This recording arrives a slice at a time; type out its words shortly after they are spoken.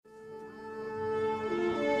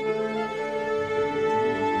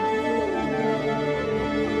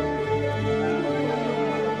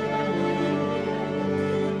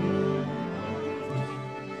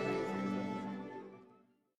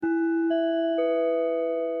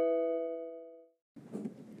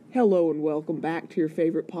Hello and welcome back to your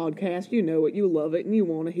favorite podcast. You know it, you love it, and you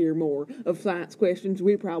want to hear more of science questions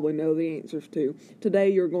we probably know the answers to. Today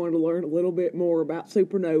you're going to learn a little bit more about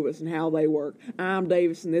supernovas and how they work. I'm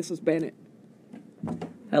Davis and this is Bennett.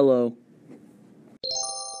 Hello.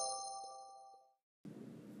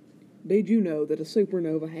 Did you know that a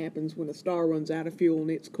supernova happens when a star runs out of fuel in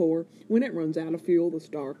its core? When it runs out of fuel, the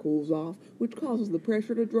star cools off, which causes the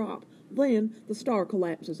pressure to drop. Then, the star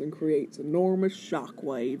collapses and creates enormous shock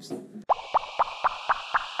waves.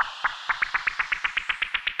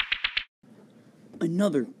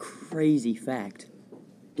 Another crazy fact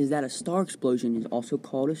is that a star explosion is also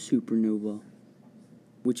called a supernova,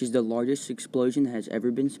 which is the largest explosion that has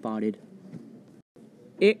ever been spotted.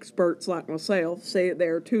 Experts like myself say that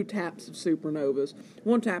there are two types of supernovas.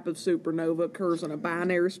 One type of supernova occurs in a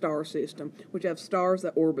binary star system, which have stars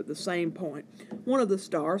that orbit the same point. One of the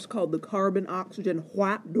stars, called the carbon-oxygen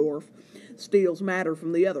white dwarf, steals matter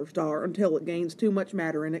from the other star until it gains too much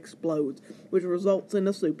matter and explodes, which results in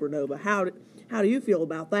a supernova. How do you feel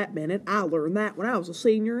about that, Bennett? I learned that when I was a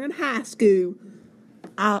senior in high school.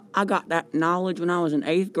 I got that knowledge when I was in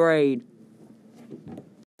 8th grade.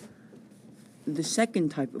 The second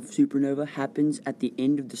type of supernova happens at the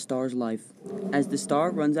end of the star's life. As the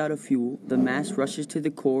star runs out of fuel, the mass rushes to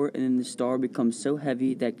the core and then the star becomes so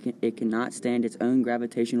heavy that it cannot stand its own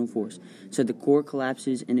gravitational force. So the core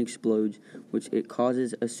collapses and explodes, which it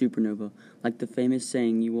causes a supernova. Like the famous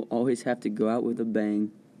saying, you will always have to go out with a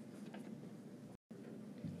bang.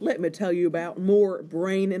 Let me tell you about more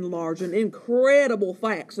brain-enlarging, incredible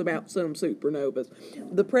facts about some supernovas.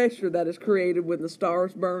 The pressure that is created when the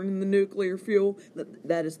stars burn in the nuclear fuel,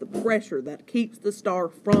 that is the pressure that keeps the star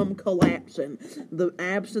from collapsing. The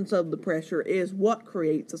absence of the pressure is what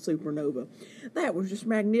creates a supernova. That was just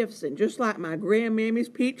magnificent, just like my grandmammy's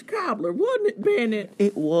peach cobbler, wasn't it, Bennett?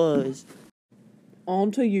 It was. On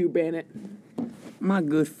to you, Bennett. My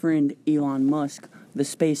good friend Elon Musk, the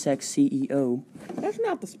SpaceX CEO. That's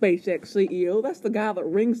not the SpaceX CEO. That's the guy that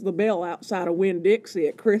rings the bell outside of Winn-Dixie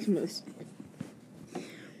at Christmas.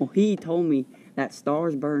 Well, he told me that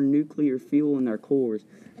stars burn nuclear fuel in their cores.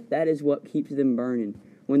 That is what keeps them burning.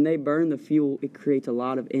 When they burn the fuel, it creates a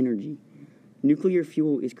lot of energy. Nuclear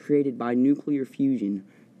fuel is created by nuclear fusion.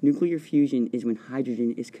 Nuclear fusion is when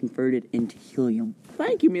hydrogen is converted into helium.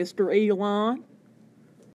 Thank you, Mr. Elon.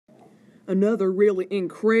 Another really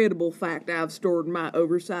incredible fact I've stored in my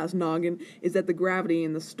oversized noggin is that the gravity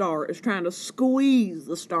in the star is trying to squeeze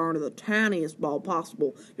the star into the tiniest ball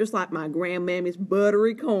possible, just like my grandmammy's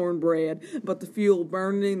buttery cornbread. But the fuel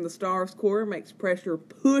burning in the star's core makes pressure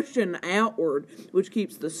pushing outward, which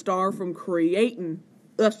keeps the star from creating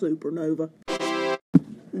a supernova.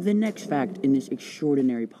 The next fact in this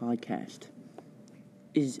extraordinary podcast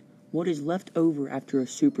is what is left over after a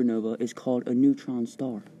supernova is called a neutron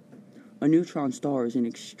star. A neutron star is an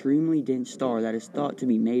extremely dense star that is thought to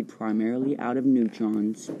be made primarily out of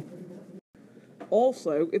neutrons.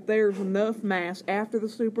 Also, if there's enough mass after the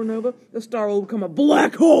supernova, the star will become a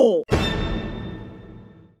black hole!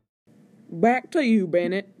 Back to you,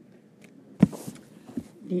 Bennett.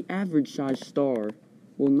 The average-sized star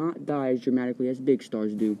will not die as dramatically as big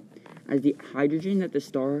stars do. As the hydrogen that the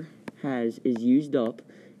star has is used up,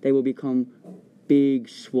 they will become big,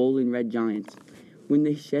 swollen red giants. When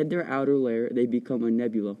they shed their outer layer, they become a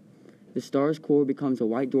nebula. The star's core becomes a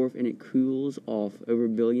white dwarf and it cools off over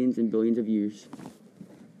billions and billions of years.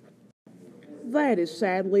 That is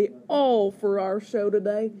sadly all for our show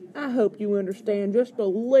today. I hope you understand just a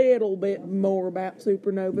little bit more about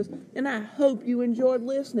supernovas, and I hope you enjoyed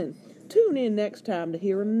listening. Tune in next time to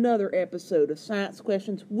hear another episode of Science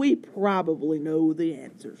Questions we probably know the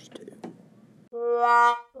answers to.